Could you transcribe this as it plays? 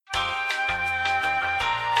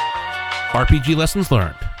RPG lessons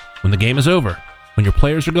learned. When the game is over, when your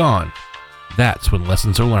players are gone, that's when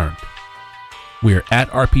lessons are learned. We're at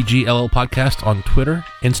RPGLL Podcast on Twitter,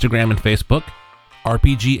 Instagram, and Facebook,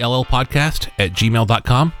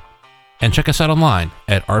 rpgllpodcast@gmail.com, and check us out online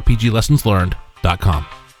at rpglessonslearned.com.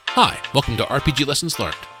 Hi, welcome to RPG Lessons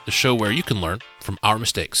Learned, the show where you can learn from our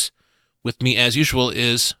mistakes. With me, as usual,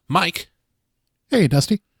 is Mike. Hey,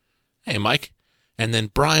 Dusty. Hey, Mike. And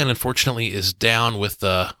then Brian, unfortunately, is down with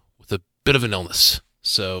a bit of an illness.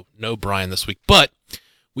 So no Brian this week, but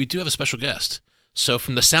we do have a special guest. So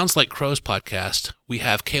from the Sounds Like Crows podcast, we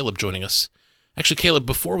have Caleb joining us. Actually, Caleb,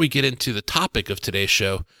 before we get into the topic of today's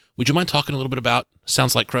show, would you mind talking a little bit about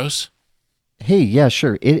Sounds Like Crows? Hey, yeah,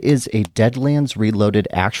 sure. It is a Deadlands Reloaded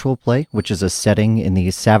actual play, which is a setting in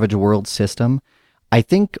the Savage World system. I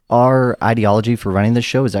think our ideology for running this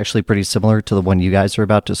show is actually pretty similar to the one you guys are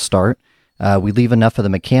about to start. We leave enough of the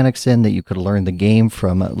mechanics in that you could learn the game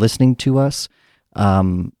from listening to us,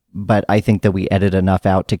 but I think that we edit enough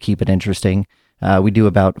out to keep it interesting. We do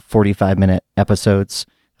about 45-minute episodes.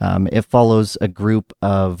 It follows a group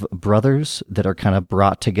of brothers that are kind of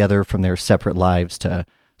brought together from their separate lives to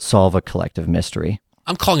solve a collective mystery.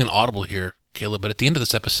 I'm calling an audible here, Caleb, but at the end of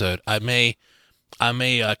this episode, I may,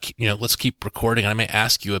 let's keep recording. I may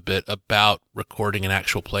ask you a bit about recording an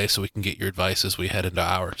actual play so we can get your advice as we head into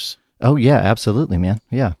ours. Oh, yeah, absolutely, man.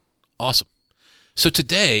 Yeah. Awesome. So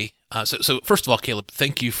today, so first of all, Caleb,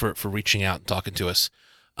 thank you for reaching out and talking to us.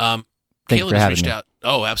 Caleb has reached out.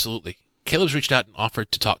 Oh, absolutely. Caleb's reached out and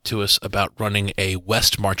offered to talk to us about running a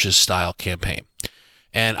West Marches style campaign.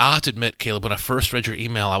 And I have to admit, Caleb, when I first read your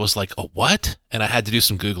email, I was like, "Oh, what?" And I had to do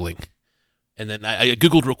some Googling. And then I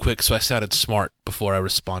Googled real quick, so I sounded smart before I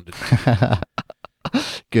responded.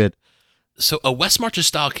 Good. So a West Marches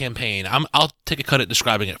style campaign, I'll take a cut at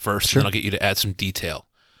describing it first, Sure. And then I'll get you to add some detail.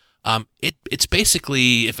 It's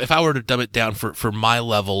basically, if I were to dumb it down for my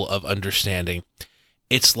level of understanding,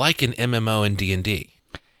 it's like an MMO in D&D.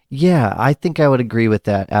 Yeah, I think I would agree with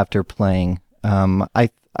that after playing. I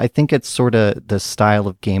think it's sort of the style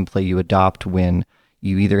of gameplay you adopt when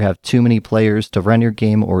you either have too many players to run your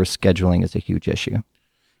game or scheduling is a huge issue.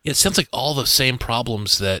 It sounds like all the same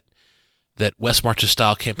problems that West Marches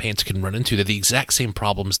style campaigns can run into. They're the exact same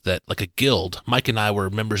problems that, like a guild, Mike and I were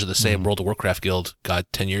members of the same World of Warcraft guild,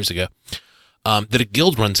 10 years ago, that a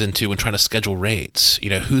guild runs into when trying to schedule raids. You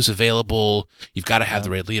know, who's available, you've got to have the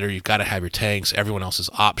raid leader, you've got to have your tanks, everyone else is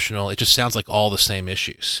optional. It just sounds like all the same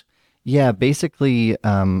issues. Yeah, basically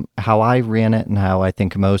how I ran it and how I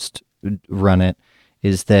think most run it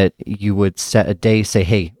is that you would set a day, say,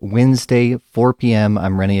 hey, Wednesday, 4 p.m.,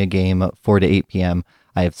 I'm running a game, 4 to 8 p.m.,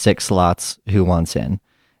 I have 6 slots, who wants in?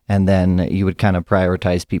 And then you would kind of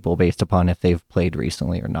prioritize people based upon if they've played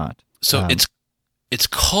recently or not. So it's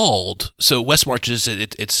called, so West Marches,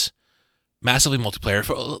 it's massively multiplayer.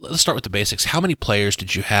 Let's start with the basics. How many players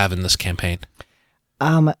did you have in this campaign?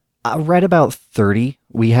 Right about 30.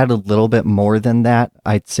 We had a little bit more than that.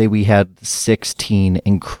 I'd say we had 16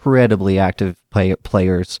 incredibly active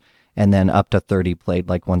players, and then up to 30 played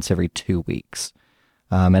like once every 2 weeks.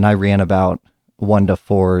 And I ran about 1 to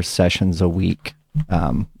 4 sessions a week.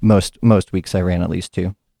 Most weeks I ran at least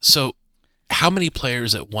 2. So how many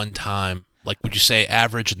players at one time, like would you say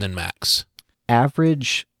average and then max?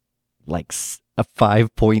 Average, like a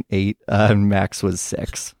 5.8, and max was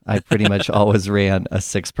 6. I pretty much always ran a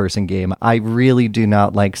 6-person game. I really do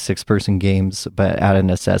not like 6-person games, but out of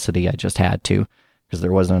necessity, I just had to because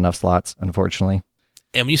there wasn't enough slots, unfortunately.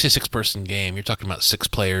 And when you say 6-person game, you're talking about 6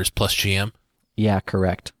 players plus GM? Yeah,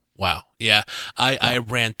 correct. Wow. Yeah. I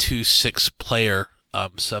ran 2 6-player,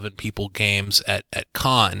 7-people games at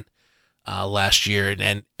Con last year,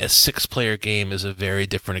 and a 6-player game is a very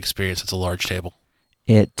different experience. It's a large table.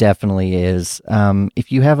 It definitely is.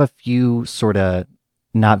 If you have a few sort of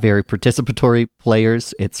not very participatory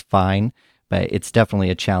players, it's fine, but it's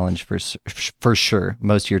definitely a challenge for sure.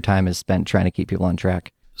 Most of your time is spent trying to keep people on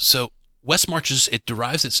track. So West Marches, it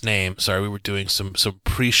derives its name. Sorry, we were doing some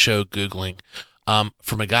pre-show Googling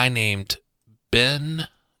from a guy named Ben,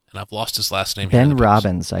 and I've lost his last name. Ben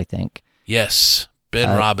Robbins, I think. Yes,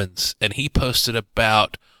 Ben Robbins, and he posted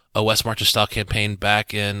about a West Marches style campaign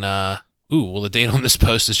back in. The date on this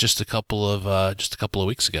post is just a couple of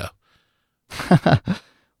weeks ago.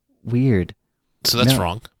 Weird. So that's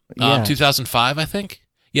wrong. Yeah. 2005, I think.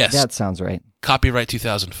 Yes, that sounds right. Copyright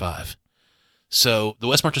 2005. So the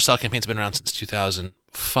West Marches style campaign's been around since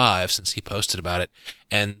 2005, since he posted about it,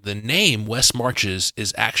 and the name West Marches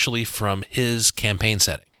is actually from his campaign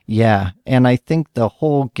setting. Yeah, and I think the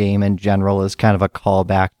whole game in general is kind of a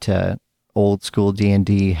callback to old school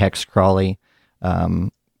D&D, hex crawly,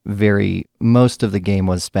 most of the game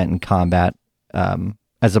was spent in combat,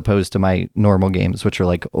 as opposed to my normal games, which are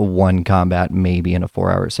like one combat, maybe in a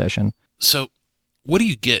 4-hour session. So what do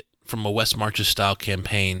you get from a West Marches style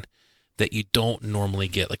campaign that you don't normally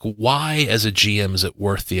get? Like, why as a GM is it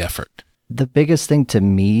worth the effort? The biggest thing to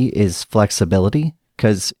me is flexibility,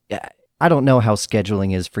 because I don't know how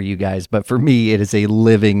scheduling is for you guys, but for me, it is a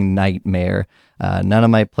living nightmare. None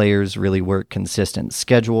of my players really work consistent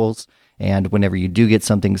schedules. And whenever you do get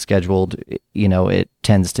something scheduled, it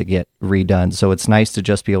tends to get redone. So it's nice to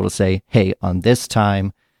just be able to say, hey, on this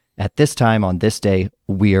time, at this time, on this day,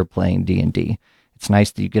 we are playing D&D. It's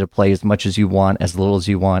nice that you get to play as much as you want, as little as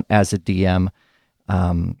you want as a DM.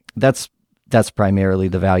 That's primarily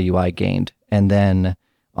the value I gained. And then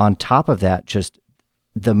on top of that, just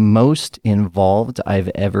the most involved I've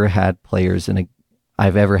ever had players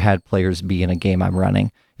be in a game I'm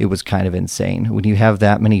running. It was kind of insane. When you have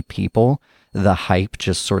that many people, the hype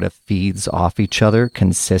just sort of feeds off each other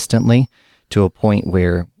consistently to a point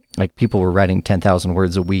where like people were writing 10,000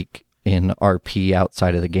 words a week in RP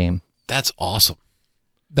outside of the game. That's awesome.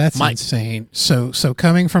 That's insane. So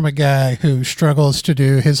coming from a guy who struggles to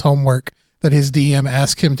do his homework that his DM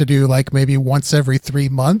asks him to do like maybe once every 3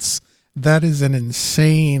 months, that is an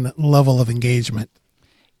insane level of engagement.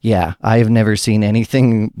 Yeah, I have never seen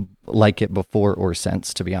anything like it before or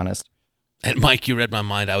since, to be honest. And Mike, you read my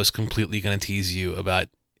mind. I was completely going to tease you about,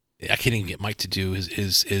 I can't even get Mike to do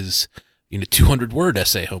his 200-word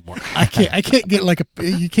essay homework. I can't get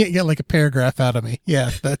you can't get like a paragraph out of me. Yeah,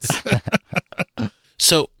 that's.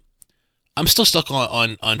 So I'm still stuck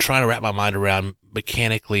on trying to wrap my mind around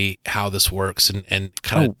mechanically how this works and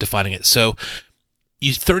kind of defining it. So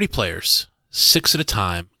you 30 players, 6 at a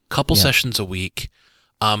time, couple sessions a week.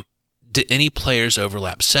 Did any players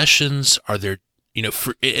overlap sessions? Are there,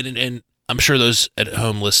 and I'm sure those at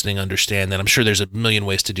home listening understand that. I'm sure there's a million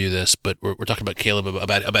ways to do this, but we're talking about Caleb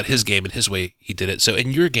about his game and his way he did it. So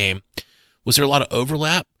in your game, was there a lot of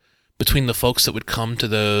overlap between the folks that would come to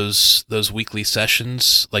those weekly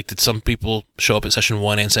sessions? Like, did some people show up at session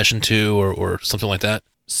 1 and session 2 or something like that?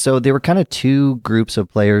 So there were kind of two groups of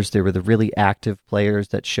players. There were the really active players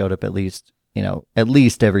that showed up at least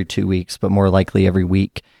every 2 weeks, but more likely every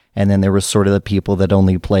week. And then there was sort of the people that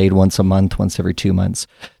only played once a month, once every 2 months.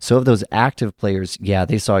 So of those active players, yeah,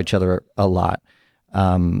 they saw each other a lot.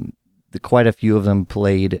 Quite a few of them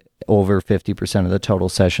played over 50% of the total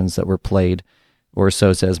sessions that were played, or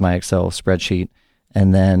so says my Excel spreadsheet.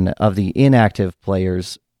 And then of the inactive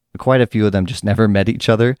players, quite a few of them just never met each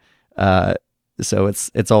other. So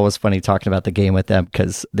it's always funny talking about the game with them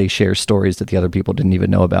because they share stories that the other people didn't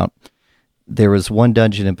even know about. There was one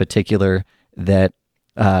dungeon in particular that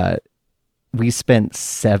we spent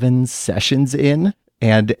 7 sessions in,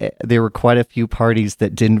 and there were quite a few parties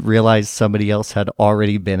that didn't realize somebody else had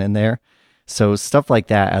already been in there. So stuff like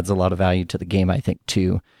that adds a lot of value to the game, I think,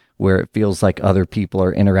 too, where it feels like other people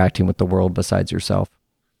are interacting with the world besides yourself.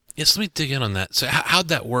 Yes, let me dig in on that. So how'd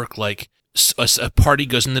that work? Like a party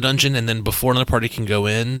goes in the dungeon, and then before another party can go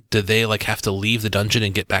in, do they like have to leave the dungeon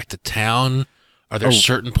and get back to town? Are there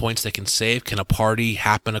certain points they can save? Can a party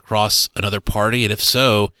happen across another party? And if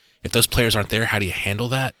so, if those players aren't there, how do you handle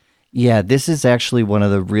that? Yeah, this is actually one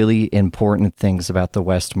of the really important things about the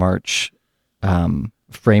West March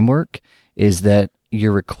framework is that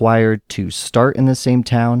you're required to start in the same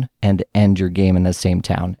town and end your game in the same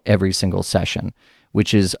town every single session,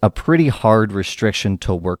 which is a pretty hard restriction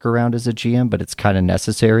to work around as a GM, but it's kind of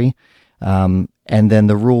necessary. And then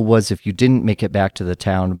the rule was if you didn't make it back to the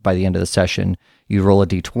town by the end of the session, you roll a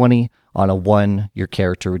d20. On a 1, your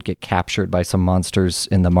character would get captured by some monsters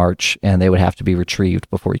in the march, and they would have to be retrieved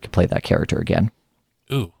before you could play that character again.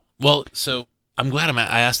 Ooh. Well, so I'm glad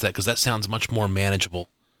I asked that because that sounds much more manageable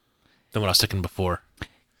than what I was thinking before.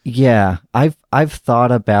 Yeah, I've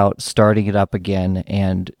thought about starting it up again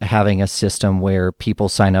and having a system where people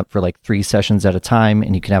sign up for like 3 sessions at a time,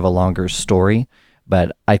 and you can have a longer story.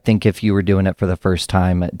 But I think if you were doing it for the first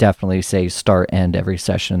time, definitely say start, end every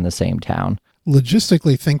session in the same town.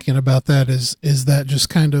 Logistically thinking about that, is that just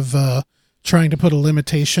kind of trying to put a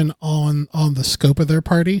limitation on the scope of their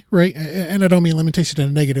party, right? And I don't mean limitation in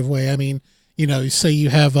a negative way. I mean, say you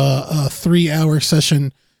have a 3-hour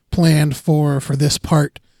session planned for this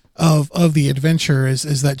part of the adventure.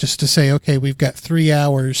 Is that just to say, okay, we've got 3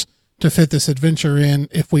 hours to fit this adventure in.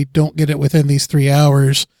 If we don't get it within these 3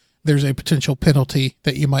 hours, there's a potential penalty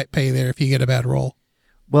that you might pay there if you get a bad roll.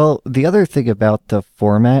 Well, the other thing about the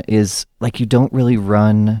format is like you don't really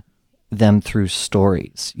run them through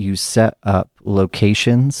stories. You set up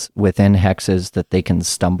locations within hexes that they can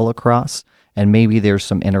stumble across, and maybe there's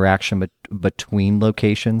some interaction between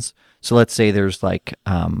locations. So let's say there's like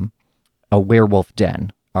a werewolf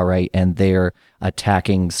den, all right, and they're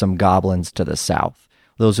attacking some goblins to the south.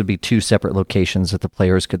 Those would be two separate locations that the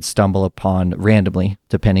players could stumble upon randomly,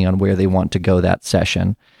 depending on where they want to go that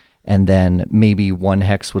session. And then maybe one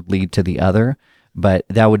hex would lead to the other, but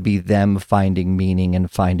that would be them finding meaning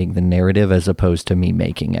and finding the narrative as opposed to me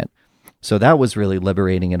making it. So that was really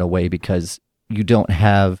liberating in a way, because you don't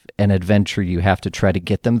have an adventure you have to try to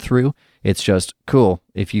get them through. It's just, cool,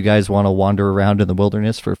 if you guys want to wander around in the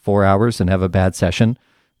wilderness for 4 hours and have a bad session,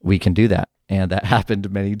 we can do that. And that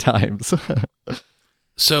happened many times.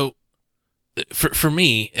 So for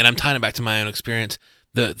me, and I'm tying it back to my own experience,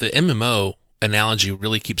 the MMO analogy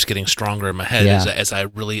really keeps getting stronger in my head as I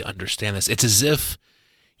really understand this. It's as if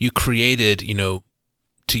you created,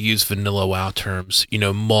 to use vanilla WoW terms,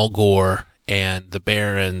 Mulgore and the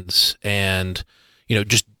Barrens, and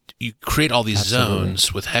just you create all these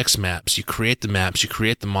zones with hex maps. You create the maps, you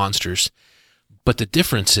create the monsters, but the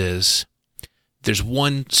difference is there's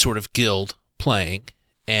one sort of guild playing,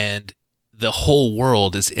 and the whole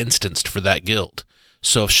world is instanced for that guild.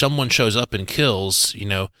 So if someone shows up and kills,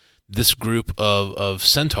 this group of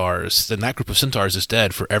centaurs, then that group of centaurs is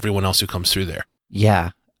dead for everyone else who comes through there.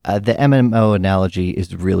 Yeah, the MMO analogy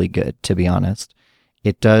is really good, to be honest.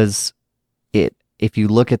 If you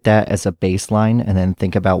look at that as a baseline and then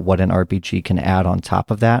think about what an RPG can add on top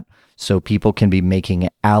of that, so people can be making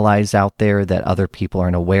allies out there that other people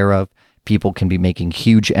aren't aware of. People can be making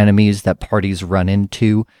huge enemies that parties run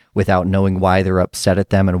into without knowing why they're upset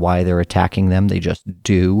at them and why they're attacking them. They just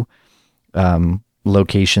do.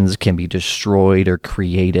 Locations can be destroyed or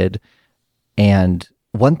created. And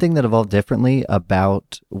one thing that evolved differently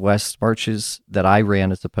about West Marches that I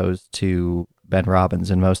ran as opposed to Ben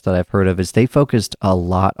Robbins and most that I've heard of is they focused a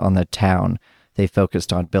lot on the town. They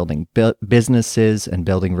focused on building businesses and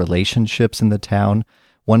building relationships in the town.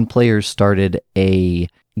 One player started a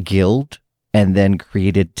guild and then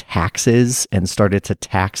created taxes and started to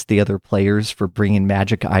tax the other players for bringing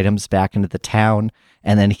magic items back into the town.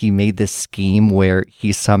 And then he made this scheme where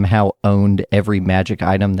he somehow owned every magic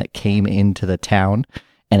item that came into the town,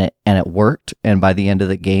 and it worked. And by the end of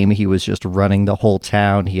the game, he was just running the whole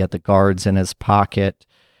town. He had the guards in his pocket,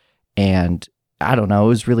 and I don't know, it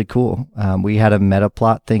was really cool. We had a meta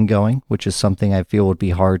plot thing going, which is something I feel would be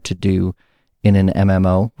hard to do in an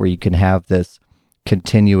MMO, where you can have this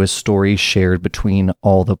continuous story shared between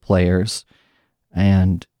all the players.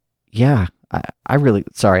 And yeah, I really,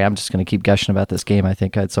 sorry, I'm just going to keep gushing about this game. I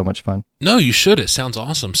think I had so much fun. No, you should. It sounds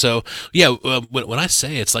awesome. So yeah, when I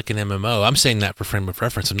say it's like an MMO, I'm saying that for frame of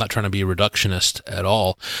reference. I'm not trying to be a reductionist at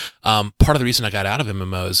all. Part of the reason I got out of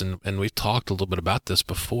MMOs, and we've talked a little bit about this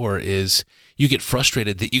before, is you get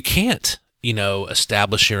frustrated that you can't,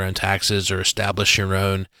 establish your own taxes or establish your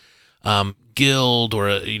own guild,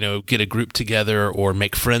 or get a group together, or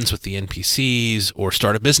make friends with the NPCs, or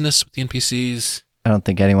start a business with the NPCs. I don't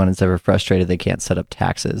think anyone is ever frustrated they can't set up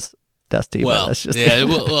taxes, Dusty. Well, that's just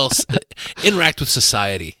interact with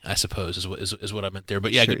society, I suppose, is what I meant there.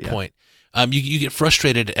 But yeah, sure, good point. You get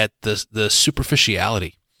frustrated at the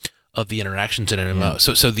superficiality of the interactions in an MMO.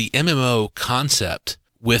 Yeah. So the MMO concept,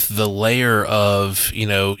 with the layer of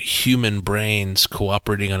human brains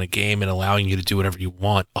cooperating on a game and allowing you to do whatever you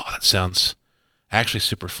want. Oh, that sounds actually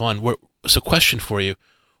super fun. So question for you: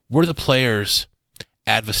 were the players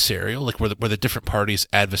adversarial? Like were the different parties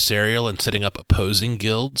adversarial and setting up opposing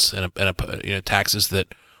guilds and taxes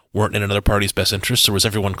that weren't in another party's best interest, or was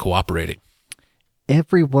everyone cooperating?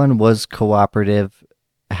 Everyone was cooperative.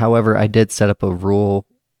 However, I did set up a rule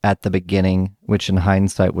at the beginning, which in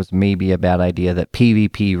hindsight was maybe a bad idea, that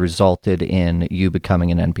PvP resulted in you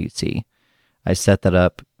becoming an NPC. I set that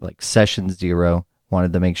up like session 0,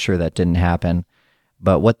 wanted to make sure that didn't happen.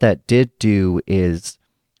 But what that did do is,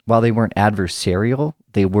 while they weren't adversarial,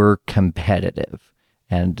 they were competitive.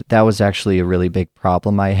 And that was actually a really big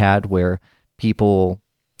problem I had, where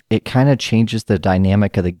it kind of changes the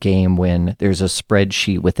dynamic of the game when there's a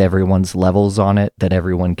spreadsheet with everyone's levels on it that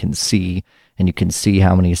everyone can see, and you can see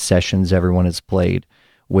how many sessions everyone has played,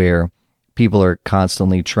 where people are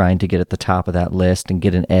constantly trying to get at the top of that list and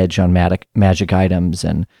get an edge on magic items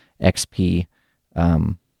and XP.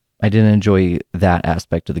 I didn't enjoy that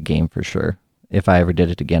aspect of the game for sure. If I ever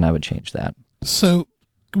did it again, I would change that. So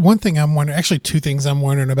one thing I'm wondering, actually two things I'm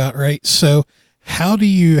wondering about, right? So how do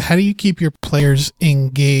you keep your players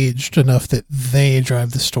engaged enough that they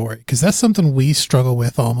drive the story? Because that's something we struggle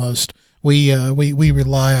with almost. We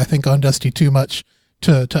rely, I think, on Dusty too much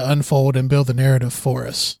to unfold and build the narrative for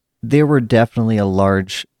us. There were definitely a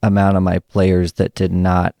large amount of my players that did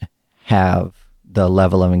not have the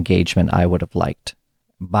level of engagement I would have liked.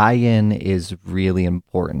 buy-in is really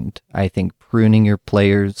important. I think pruning your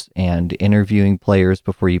players and interviewing players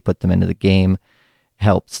before you put them into the game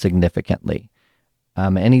helps significantly.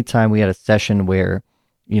 Anytime we had a session where,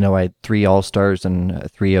 I had 3 all-stars and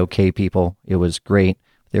 3 okay people, it was great.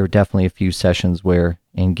 There were definitely a few sessions where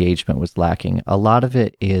engagement was lacking. A lot of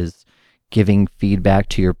it is giving feedback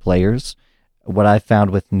to your players. What I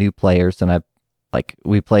found with new players, and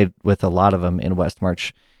we played with a lot of them in West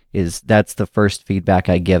March, is that's the first feedback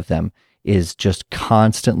I give them, is just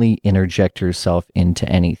constantly interject yourself into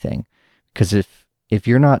anything. Because if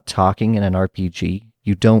you're not talking in an RPG,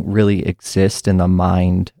 you don't really exist in the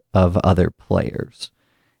mind of other players.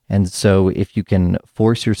 And so if you can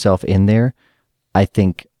force yourself in there, I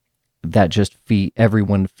think that just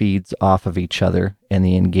everyone feeds off of each other and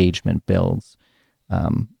the engagement builds.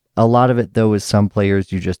 A lot of it, though, is some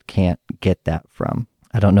players you just can't get that from.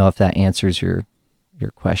 I don't know if that answers your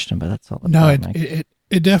question, but that's all. No,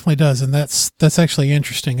 it definitely does, and that's actually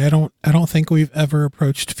interesting. I don't think we've ever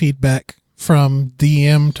approached feedback from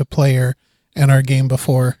DM to player in our game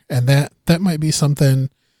before, and that might be something.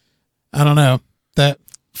 I don't know that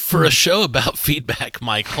for a show about feedback,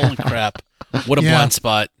 Mike. Holy crap! What a blind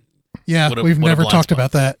spot. Yeah, we've never talked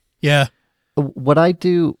about that. Yeah. What I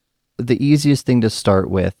do, the easiest thing to start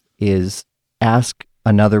with is ask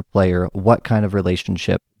another player, what kind of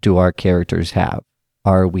relationship do our characters have?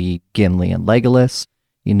 Are we Gimli and Legolas?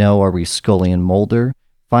 Are we Scully and Mulder?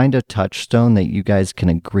 Find a touchstone that you guys can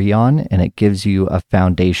agree on, and it gives you a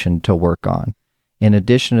foundation to work on. In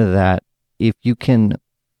addition to that, if you can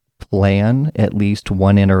plan at least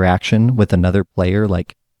one interaction with another player,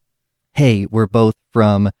 like, hey, we're both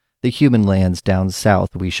from the human lands down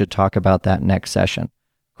south, we should talk about that next session.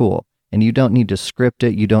 Cool. And you don't need to script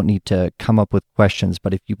it, you don't need to come up with questions,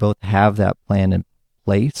 but if you both have that plan in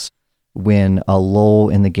place, when a lull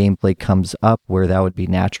in the gameplay comes up where that would be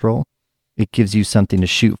natural, it gives you something to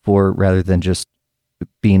shoot for rather than just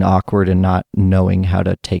being awkward and not knowing how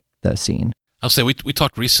to take the scene. I'll say we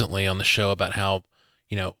talked recently on the show about how,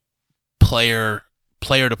 player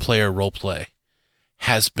to player role play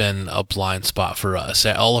has been a blind spot for us.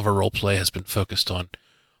 All of our role play has been focused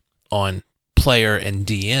on player and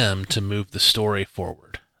DM to move the story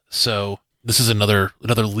forward. So this is another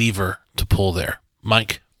lever to pull there.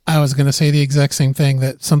 Mike? I was going to say the exact same thing,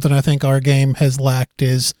 that something I think our game has lacked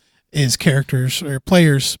is characters or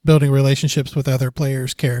players building relationships with other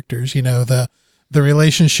players' characters. The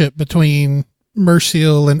relationship between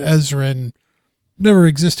Merciel and Ezran never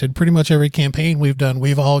existed. Pretty much every campaign we've done,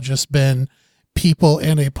 we've all just been people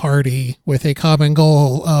in a party with a common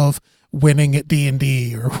goal of winning at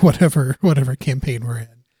D&D or whatever campaign we're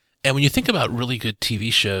in. And when you think about really good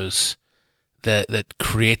TV shows that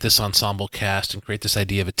create this ensemble cast and create this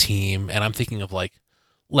idea of a team, and I'm thinking of like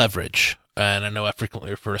Leverage, and I know I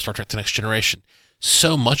frequently refer to Star Trek The Next Generation.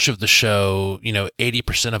 So much of the show,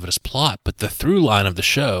 80% of it is plot, but the through line of the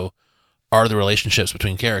show are the relationships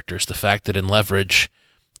between characters. The fact that in Leverage,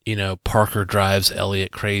 Parker drives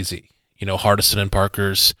Elliot crazy. Hardison and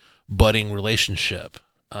Parker's budding relationship.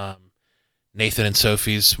 Nathan and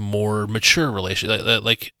Sophie's more mature relationship.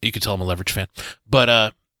 Like you could tell I'm a Leverage fan.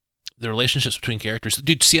 But the relationships between characters.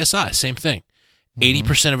 Dude, CSI, same thing.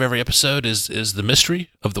 80% of every episode is the mystery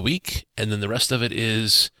of the week, and then the rest of it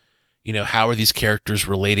is, how are these characters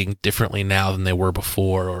relating differently now than they were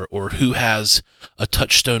before, or who has a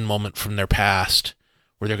touchstone moment from their past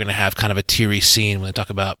where they're going to have kind of a teary scene when they talk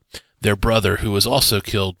about their brother who was also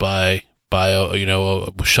killed by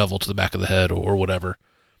a shovel to the back of the head or whatever.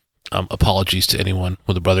 Apologies to anyone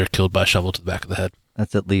with a brother killed by a shovel to the back of the head.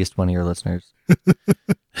 That's at least one of your listeners.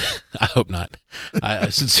 I hope not. I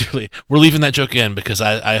sincerely, we're leaving that joke in because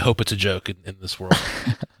I hope it's a joke in this world.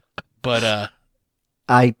 But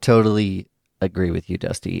I totally agree with you,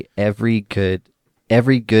 Dusty. Every good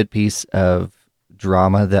piece of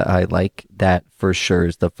drama that I like, that for sure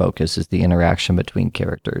is the focus, is the interaction between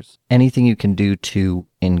characters. Anything you can do to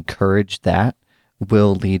encourage that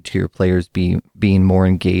will lead to your players being more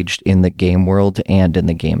engaged in the game world and in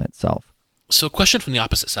the game itself. So a question from the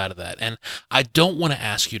opposite side of that, and I don't want to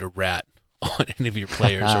ask you to rat on any of your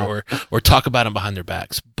players or talk about them behind their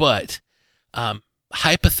backs, but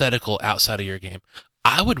hypothetical outside of your game,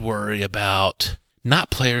 I would worry about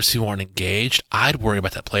not players who aren't engaged. I'd worry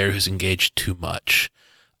about that player who's engaged too much.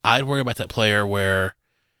 I'd worry about that player where,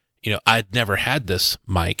 I'd never had this,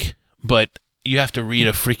 Mike, but you have to read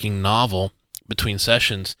a freaking novel between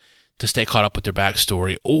sessions to stay caught up with their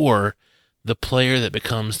backstory, or the player that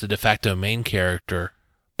becomes the de facto main character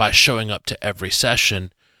by showing up to every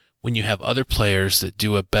session when you have other players that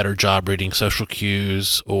do a better job reading social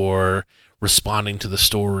cues or responding to the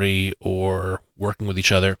story or working with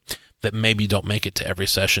each other that maybe don't make it to every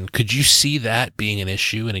session. Could you see that being an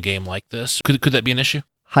issue in a game like this? Could that be an issue?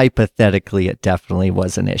 Hypothetically, it definitely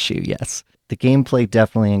was an issue, yes. The gameplay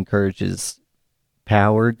definitely encourages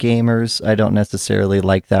power gamers. I don't necessarily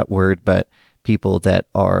like that word, but people that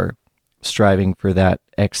are striving for that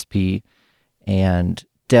XP. And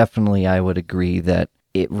definitely I would agree that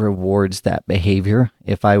it rewards that behavior.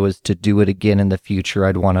 If I was to do it again in the future,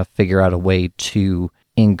 I'd want to figure out a way to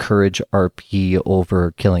encourage RP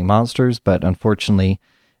over killing monsters, but unfortunately,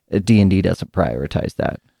 D&D doesn't prioritize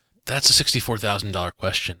that. That's a $64,000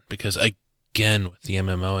 question, because again, with the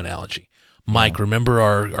MMO analogy, Mike, remember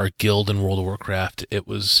our guild in World of Warcraft? It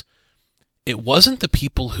wasn't the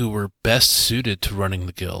people who were best suited to running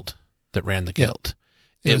the guild that ran the guild.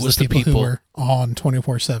 It was the people who were on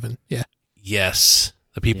 24/7. Yeah. Yes.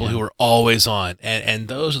 The people who are always on. And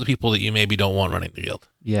those are the people that you maybe don't want running the guild.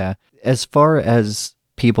 Yeah. As far as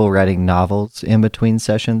people writing novels in between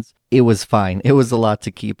sessions, it was fine. It was a lot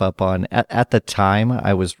to keep up on. At the time,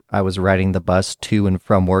 I was riding the bus to and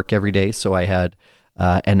from work every day, so I had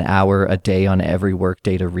an hour a day on every work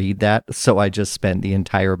day to read that. So I just spent the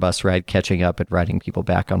entire bus ride catching up and writing people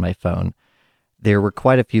back on my phone. There were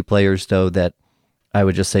quite a few players, though, that I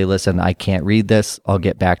would just say, listen, I can't read this. I'll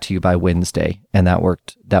get back to you by Wednesday. And that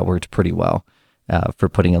worked pretty well for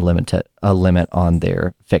putting a limit on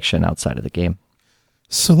their fiction outside of the game.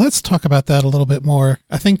 So let's talk about that a little bit more.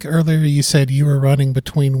 I think earlier you said you were running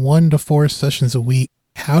between 1 to 4 sessions a week.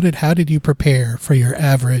 How did you prepare for your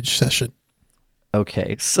average session?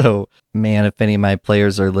 Okay, so man, if any of my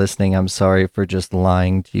players are listening, I'm sorry for just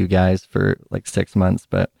lying to you guys for like 6 months.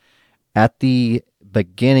 But at the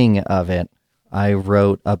beginning of it, I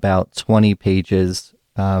wrote about 20 pages,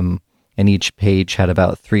 and each page had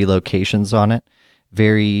about 3 locations on it.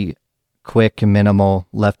 Very quick and minimal,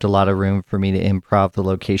 left a lot of room for me to improv the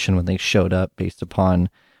location when they showed up based upon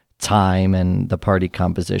time and the party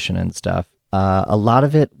composition and stuff. A lot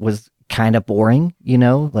of it was kind of boring,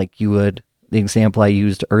 like the example I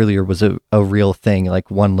used earlier was a real thing.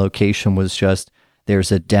 Like one location was just,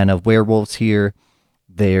 there's a den of werewolves here.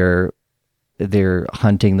 They're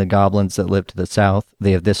hunting the goblins that live to the south.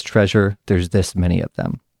 They have this treasure. There's this many of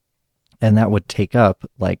them. And that would take up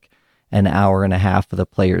like an hour and a half of the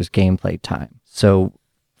player's gameplay time. So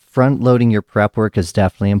front loading your prep work is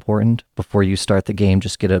definitely important. Before you start the game,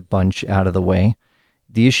 just get a bunch out of the way.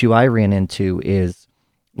 The issue I ran into is,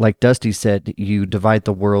 like Dusty said, you divide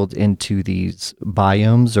the world into these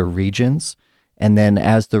biomes or regions. And then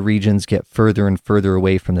as the regions get further and further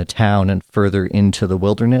away from the town and further into the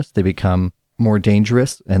wilderness, they become more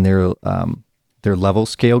dangerous and their level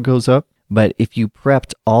scale goes up. But if you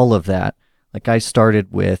prepped all of that, like I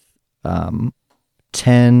started with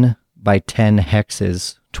 10 by 10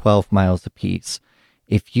 hexes, 12 miles apiece.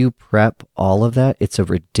 If you prep all of that, it's a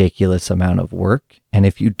ridiculous amount of work. And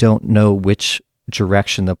if you don't know which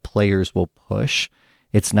direction the players will push,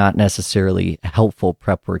 it's not necessarily helpful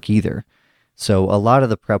prep work either. So a lot of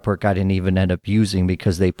the prep work I didn't even end up using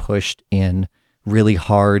because they pushed in really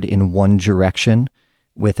hard in one direction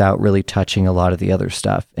without really touching a lot of the other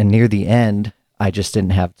stuff. And near the end, I just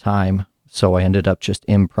didn't have time. So I ended up just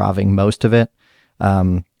improvising most of it.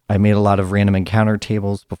 I made a lot of random encounter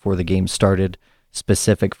tables before the game started,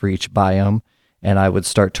 specific for each biome. And I would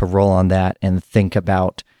start to roll on that and think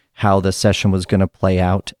about how the session was going to play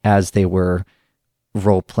out as they were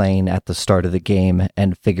role-playing at the start of the game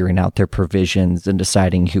and figuring out their provisions and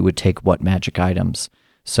deciding who would take what magic items.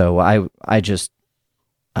 So I just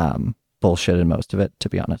bullshitted most of it, to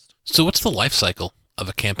be honest. So what's the life cycle of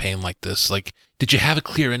a campaign like this? Like, did you have a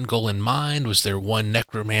clear end goal in mind? Was there one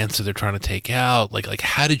necromancer they're trying to take out? Like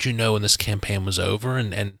how did you know when this campaign was over,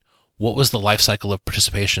 and what was the life cycle of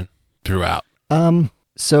participation throughout?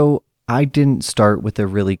 So I didn't start with a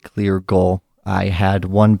really clear goal. I had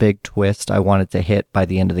one big twist I wanted to hit by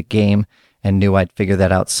the end of the game and knew I'd figure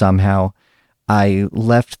that out somehow. I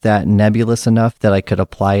left that nebulous enough that I could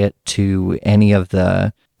apply it to any of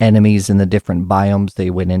the enemies in the different biomes they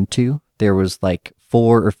went into. There was like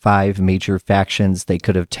 4 or 5 major factions they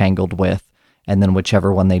could have tangled with, and then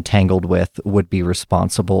whichever one they tangled with would be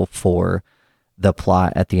responsible for the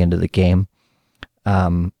plot at the end of the game.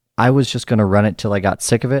 I was just going to run it till I got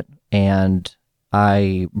sick of it, and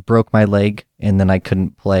I broke my leg, and then I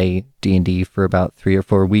couldn't play D&D for about 3 or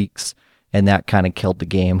 4 weeks, and that kind of killed the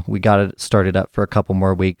game. We got it started up for a couple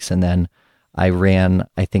more weeks, and then I ran,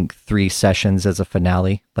 I think, 3 sessions as a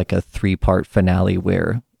finale, like a 3-part finale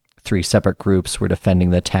where 3 separate groups were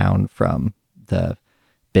defending the town from the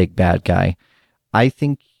big bad guy. I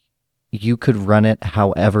think you could run it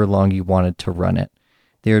however long you wanted to run it.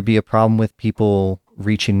 There would be a problem with people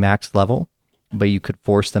reaching max level, but you could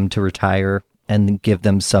force them to retire and give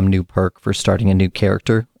them some new perk for starting a new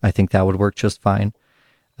character. I think that would work just fine.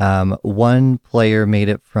 One player made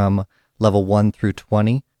it from level 1 through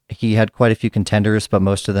 20. He had quite a few contenders, but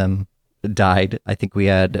most of them died. I think we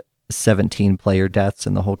had 17 player deaths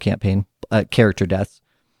in the whole campaign, character deaths.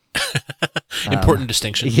 Important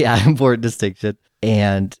distinction. Yeah, important distinction.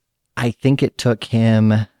 And I think it took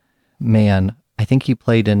him, I think he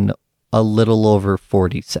played in a little over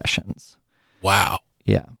 40 sessions. Wow.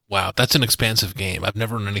 Yeah. Wow, that's an expansive game. I've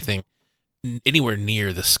never run anything anywhere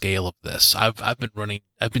near the scale of this. I've been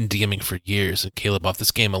DMing for years, and Caleb, off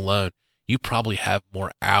this game alone, you probably have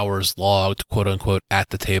more hours logged, quote unquote, at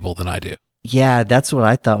the table than I do. Yeah, that's what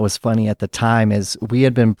I thought was funny at the time is we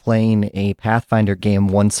had been playing a Pathfinder game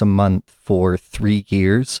once a month for 3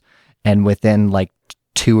 years, and within like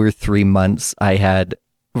 2 or 3 months, I had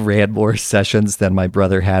ran more sessions than my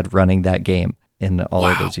brother had running that game in all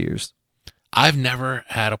of those years. I've never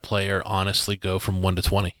had a player honestly go from 1 to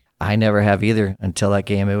 20. I never have either until that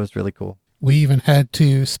game. It was really cool. We even had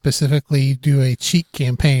to specifically do a cheat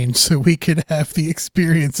campaign so we could have the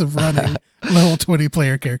experience of running level 20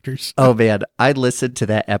 player characters. Oh man, I listened to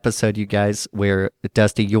that episode, you guys, where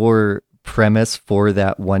Dusty, your premise for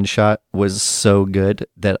that one shot was so good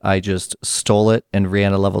that I just stole it and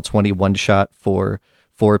ran a level 20 one shot for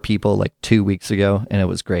 4 people like 2 weeks ago, and it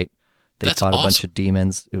was great. They fought a bunch of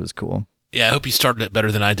demons. It was cool. Yeah, I hope you started it better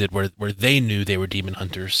than I did, where they knew they were demon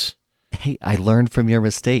hunters. Hey, I learned from your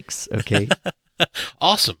mistakes, okay?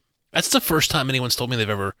 Awesome. That's the first time anyone's told me they've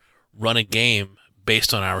ever run a game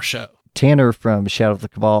based on our show. Tanner from Shadow of the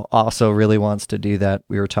Cabal also really wants to do that.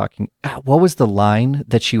 We were talking, what was the line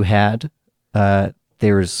that you had?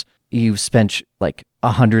 You've spent like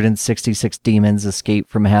 166 demons escape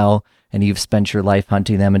from hell, and you've spent your life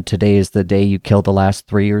hunting them, and today is the day you kill the last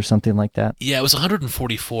 3 or something like that. Yeah, it was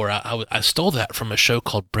 144. I stole that from a show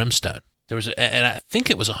called Brimstone. And I think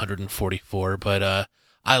it was 144, but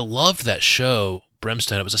I loved that show,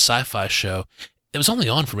 Brimstone. It was a sci-fi show. It was only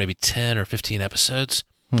on for maybe 10 or 15 episodes.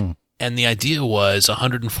 And the idea was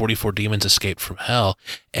 144 demons escaped from hell,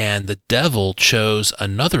 and the devil chose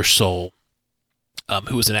another soul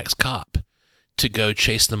who was an ex-cop to go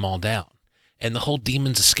chase them all down. And the whole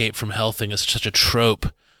demons escape from hell thing is such a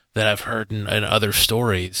trope that I've heard in other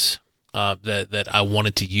stories that I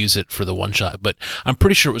wanted to use it for the one shot. But I'm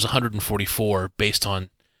pretty sure it was 144 based on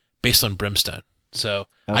Brimstone. So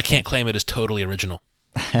okay. I can't claim it as totally original.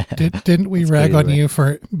 Didn't we rag on you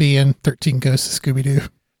for being 13 Ghosts of Scooby-Doo?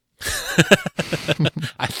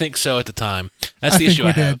 I think so at the time. That's the issue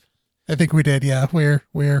I have. I think we did. Yeah,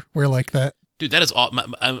 we're like that. Dude, that is all.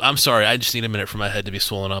 I'm sorry. I just need a minute for my head to be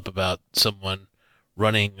swollen up about someone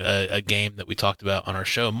running a game that we talked about on our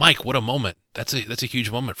show. Mike, what a moment! That's a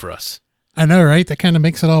huge moment for us. I know, right? That kind of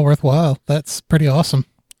makes it all worthwhile. That's pretty awesome.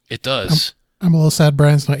 It does. I'm a little sad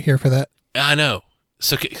Brian's not here for that. I know.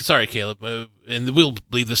 So sorry, Caleb, and we'll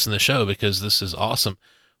leave this in the show because this is awesome.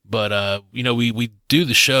 But we do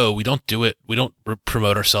the show. We don't do it. We don't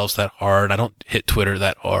promote ourselves that hard. I don't hit Twitter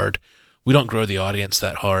that hard. We don't grow the audience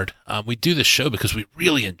that hard. We do this show because we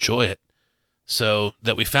really enjoy it. So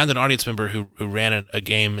that we found an audience member who ran a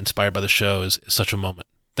game inspired by the show is such a moment.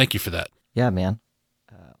 Thank you for that. Yeah, man.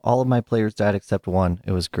 All of my players died except one.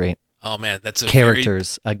 It was great. Oh man, that's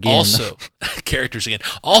characters again. Also, characters again.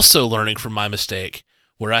 Also learning from my mistake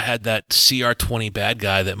where I had that CR20 bad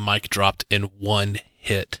guy that Mike dropped in one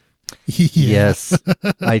hit. Yes.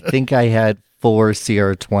 I think I had 4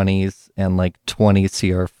 CR20s and like 20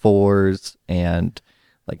 CR4s and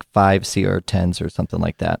like 5 CR10s or something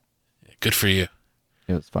like that. Good for you.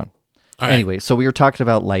 It was fun. All right. Anyway, so we were talking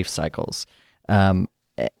about life cycles. End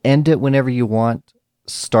it whenever you want.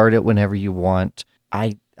 Start it whenever you want.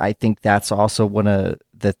 I think that's also one of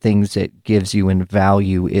the things that gives you in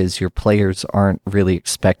value is your players aren't really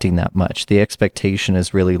expecting that much. The expectation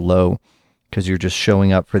is really low because you're just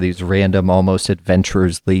showing up for these random, almost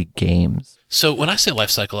Adventurers League games. So when I say life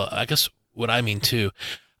cycle, I guess what I mean too,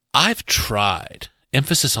 I've tried,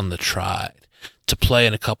 emphasis on the tried, to play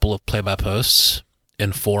in a couple of play-by-posts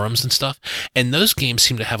in forums and stuff, and those games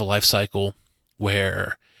seem to have a life cycle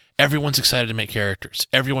where everyone's excited to make characters.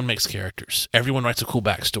 Everyone makes characters. Everyone writes a cool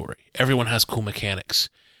backstory. Everyone has cool mechanics.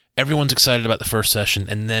 Everyone's excited about the first session,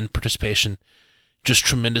 and then participation just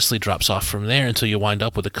tremendously drops off from there until you wind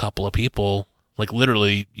up with a couple of people, like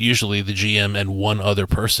literally, usually the GM and one other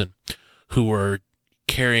person, who are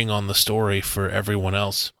carrying on the story for everyone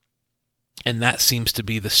else. And that seems to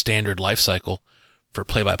be the standard life cycle for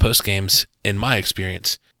play-by-post games, in my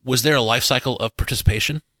experience. Was there a life cycle of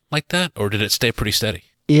participation like that, or did it stay pretty steady?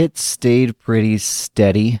 It stayed pretty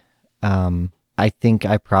steady. I think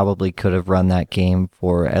I probably could have run that game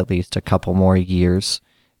for at least a couple more years.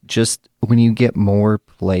 Just when you get more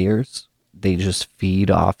players, they just feed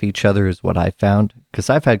off each other is what I found. Because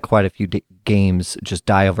I've had quite a few games just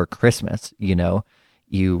die over Christmas. You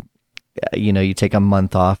take a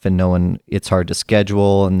month off and it's hard to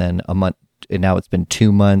schedule, and then a month, and now it's been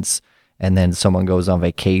 2 months, and then someone goes on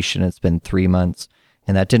vacation, it's been 3 months.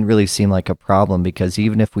 And that didn't really seem like a problem, because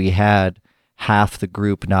even if we had half the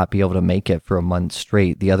group not be able to make it for a month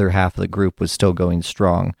straight, the other half of the group was still going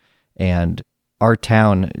strong. And our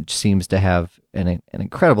town seems to have an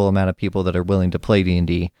incredible amount of people that are willing to play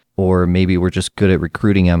D&D, or maybe we're just good at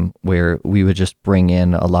recruiting them, where we would just bring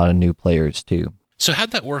in a lot of new players too. So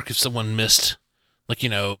how'd that work if someone missed,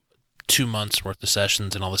 2 months worth of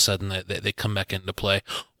sessions, and all of a sudden they come back into play?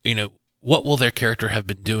 What will their character have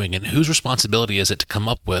been doing, and whose responsibility is it to come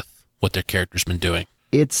up with what their character's been doing?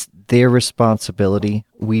 It's their responsibility.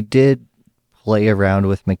 We did play around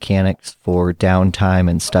with mechanics for downtime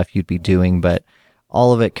and stuff you'd be doing, but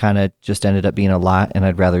all of it kind of just ended up being a lot, and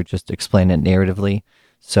I'd rather just explain it narratively.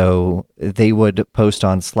 So they would post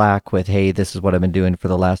on Slack with, hey, this is what I've been doing for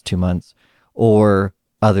the last 2 months, or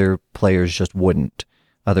other players just wouldn't.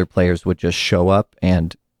 Other players would just show up,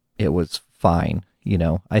 and it was fine.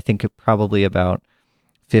 I think probably about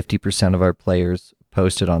 50% of our players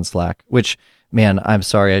posted on Slack, which, man, I'm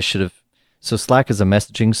sorry, I should have. So Slack is a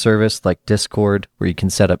messaging service like Discord where you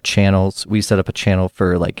can set up channels. We set up a channel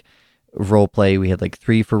for roleplay. We had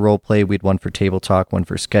 3 for roleplay. We had 1 for table talk, 1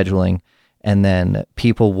 for scheduling. And then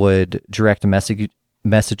people would direct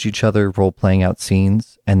message each other, role-playing out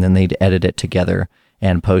scenes, and then they'd edit it together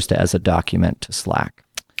and post it as a document to Slack.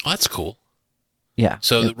 Oh, that's cool. Yeah.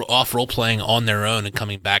 So they're off role-playing on their own and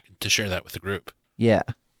coming back to share that with the group. Yeah,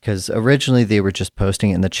 because originally they were just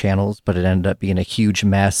posting it in the channels, but it ended up being a huge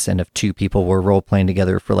mess, and if 2 people were role-playing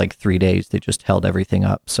together for 3 days, they just held everything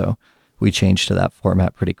up. So we changed to that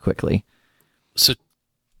format pretty quickly. So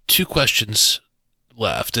 2 questions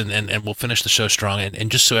left, and we'll finish the show strong.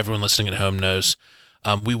 And just so everyone listening at home knows,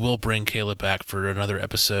 we will bring Caleb back for another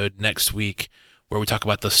episode next week where we talk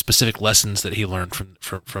about the specific lessons that he learned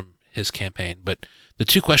from his campaign. But the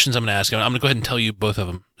 2 questions I'm going to ask, I'm going to go ahead and tell you both of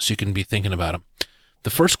them so you can be thinking about them. The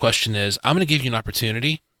first question is, I'm going to give you an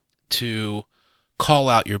opportunity to call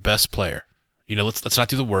out your best player. Let's not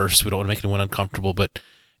do the worst. We don't want to make anyone uncomfortable, but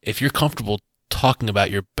if you're comfortable talking about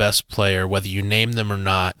your best player, whether you name them or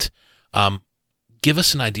not, give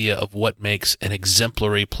us an idea of what makes an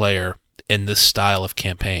exemplary player in this style of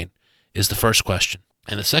campaign is the first question.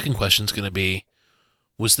 And the second question is going to be,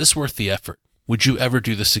 was this worth the effort? Would you ever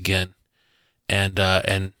do this again? And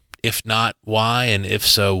if not, why? And if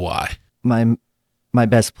so, why? My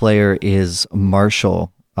best player is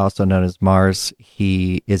Marshall, also known as Mars.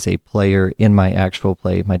 He is a player in my actual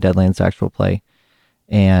play, my Deadlands actual play.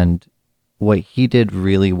 And what he did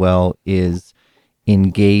really well is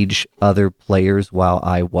engage other players while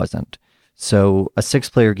I wasn't. So a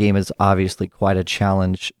 6-player game is obviously quite a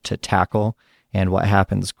challenge to tackle. And what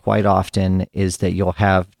happens quite often is that you'll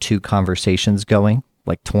have 2 conversations going,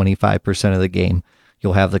 25% of the game.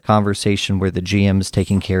 You'll have the conversation where the GM's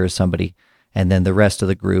taking care of somebody, and then the rest of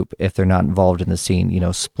the group, if they're not involved in the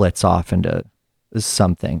scene, splits off into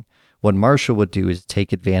something. What Marshall would do is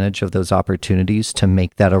take advantage of those opportunities to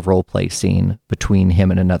make that a role-play scene between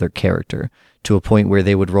him and another character, to a point where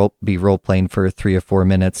they would be role-playing for 3 or 4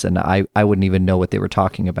 minutes, and I wouldn't even know what they were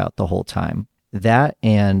talking about the whole time. That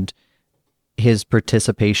and his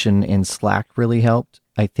participation in Slack really helped.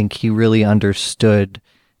 I think he really understood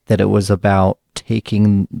that it was about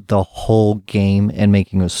taking the whole game and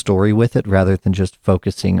making a story with it rather than just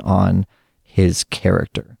focusing on his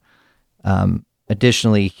character.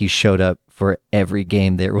 Additionally, he showed up for every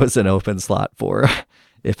game there was an open slot for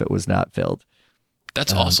if it was not filled.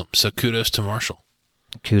 That's awesome. So kudos to Marshall.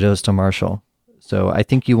 Kudos to Marshall. So I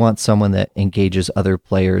think you want someone that engages other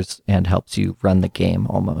players and helps you run the game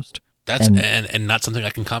almost. That's and not something I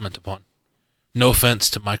can comment upon. No offense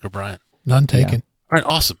to Mike O'Brien. None taken. Yeah. All right,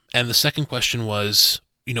 awesome. And the second question was,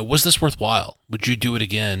 was this worthwhile? Would you do it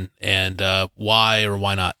again? And why or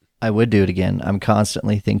why not? I would do it again. I'm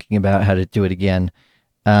constantly thinking about how to do it again.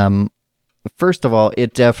 First of all,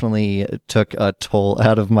 it definitely took a toll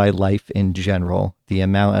out of my life in general. The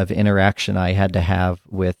amount of interaction I had to have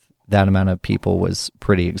with that amount of people was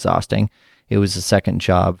pretty exhausting. It was a second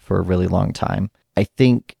job for a really long time. I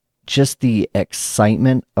think just the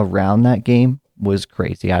excitement around that game was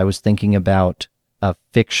crazy. I was thinking about a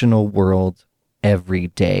fictional world every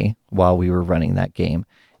day while we were running that game.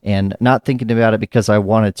 And not thinking about it because I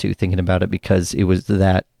wanted to, thinking about it because it was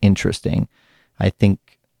that interesting. I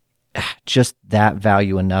think just that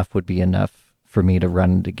value enough would be enough for me to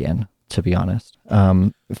run it again, to be honest.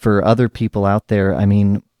 For other people out there, I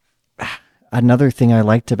mean, another thing I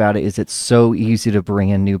liked about it is it's so easy to bring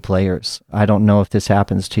in new players. I don't know if this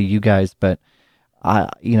happens to you guys, but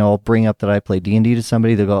I'll bring up that I play D&D to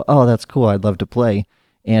somebody. They'll go, "Oh, that's cool. I'd love to play."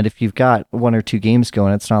 And if you've got 1 or 2 games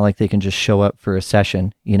going, it's not like they can just show up for a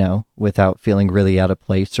session, without feeling really out of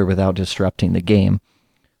place or without disrupting the game.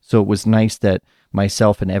 So it was nice that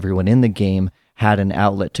myself and everyone in the game had an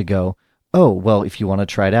outlet to go, "Oh, well, if you want to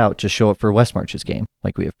try it out, just show up for Westmarch's game.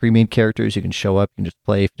 Like, we have pre-made characters. You can show up, you can just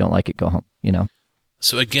play. If you don't like it, go home,"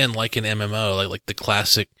 So again, like an MMO, like the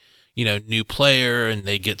classic, new player, and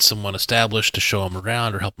they get someone established to show them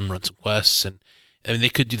around or help them run some quests. And I mean, they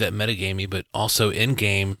could do that metagamey, but also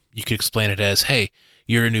in-game, you could explain it as, "Hey,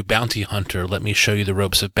 you're a new bounty hunter. Let me show you the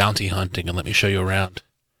ropes of bounty hunting and let me show you around."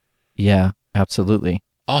 Yeah, absolutely.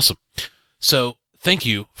 Awesome. So thank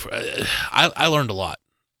you. I learned a lot.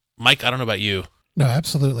 Mike, I don't know about you. No,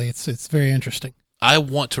 absolutely. It's very interesting. I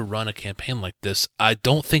want to run a campaign like this. I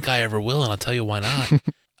don't think I ever will, and I'll tell you why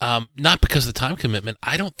not. Not because of the time commitment.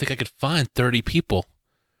 I don't think I could find 30 people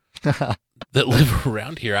that live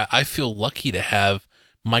around here. I feel lucky to have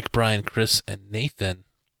Mike, Brian, Chris, and Nathan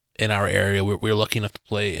in our area. We're lucky enough to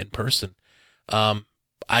play in person.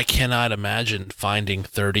 I cannot imagine finding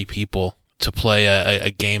 30 people to play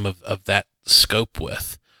a game of that scope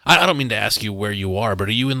with. I don't mean to ask you where you are, but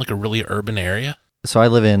are you in like a really urban area? So I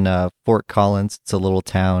live in Fort Collins. It's a little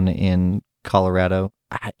town in Colorado.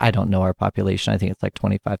 I don't know our population. I think it's like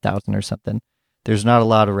 25,000 or something. There's not a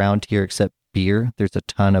lot around here except beer. There's a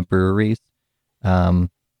ton of breweries.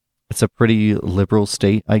 It's a pretty liberal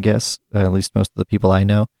state, I guess, at least most of the people I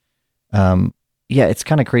know. Yeah, it's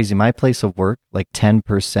kind of crazy. My place of work, like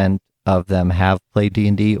 10% of them have played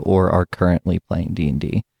D&D or are currently playing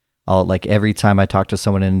D&D. Like every time I talk to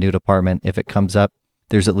someone in a new department, if it comes up,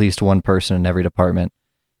 there's at least one person in every department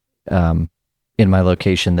in my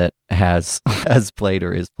location that has played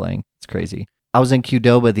or is playing. It's crazy. I was in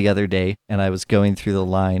Qdoba the other day, and I was going through the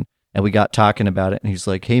line, and we got talking about it, and he's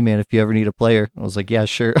like, "Hey, man, if you ever need a player," I was like, "Yeah,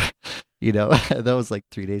 sure." That was like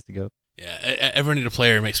 3 days ago. Yeah, ever need a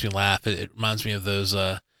player makes me laugh. It reminds me of those,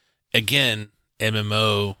 again,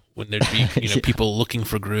 MMO, when there'd be people looking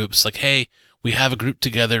for groups, like, "Hey, we have a group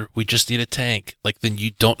together, we just need a tank." Like, then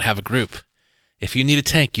you don't have a group. If you need a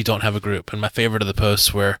tank, you don't have a group. And my favorite of the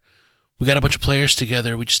posts where we got a bunch of players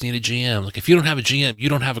together, we just need a GM. Like, if you don't have a GM, you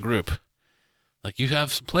don't have a group. Like, you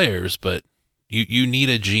have some players, but you need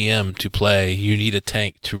a GM to play. You need a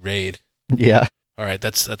tank to raid. Yeah. All right,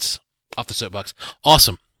 that's off the soapbox.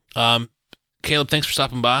 Awesome. Caleb, thanks for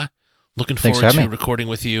stopping by. Looking forward to recording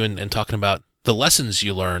with you and talking about the lessons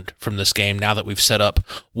you learned from this game now that we've set up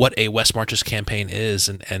what a Westmarches campaign is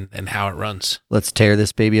and how it runs. Let's tear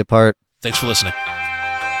this baby apart. Thanks for listening.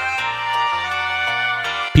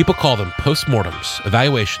 People call them postmortems,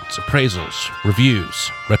 evaluations, appraisals, reviews,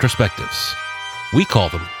 retrospectives. We call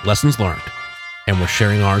them lessons learned, and we're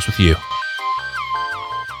sharing ours with you.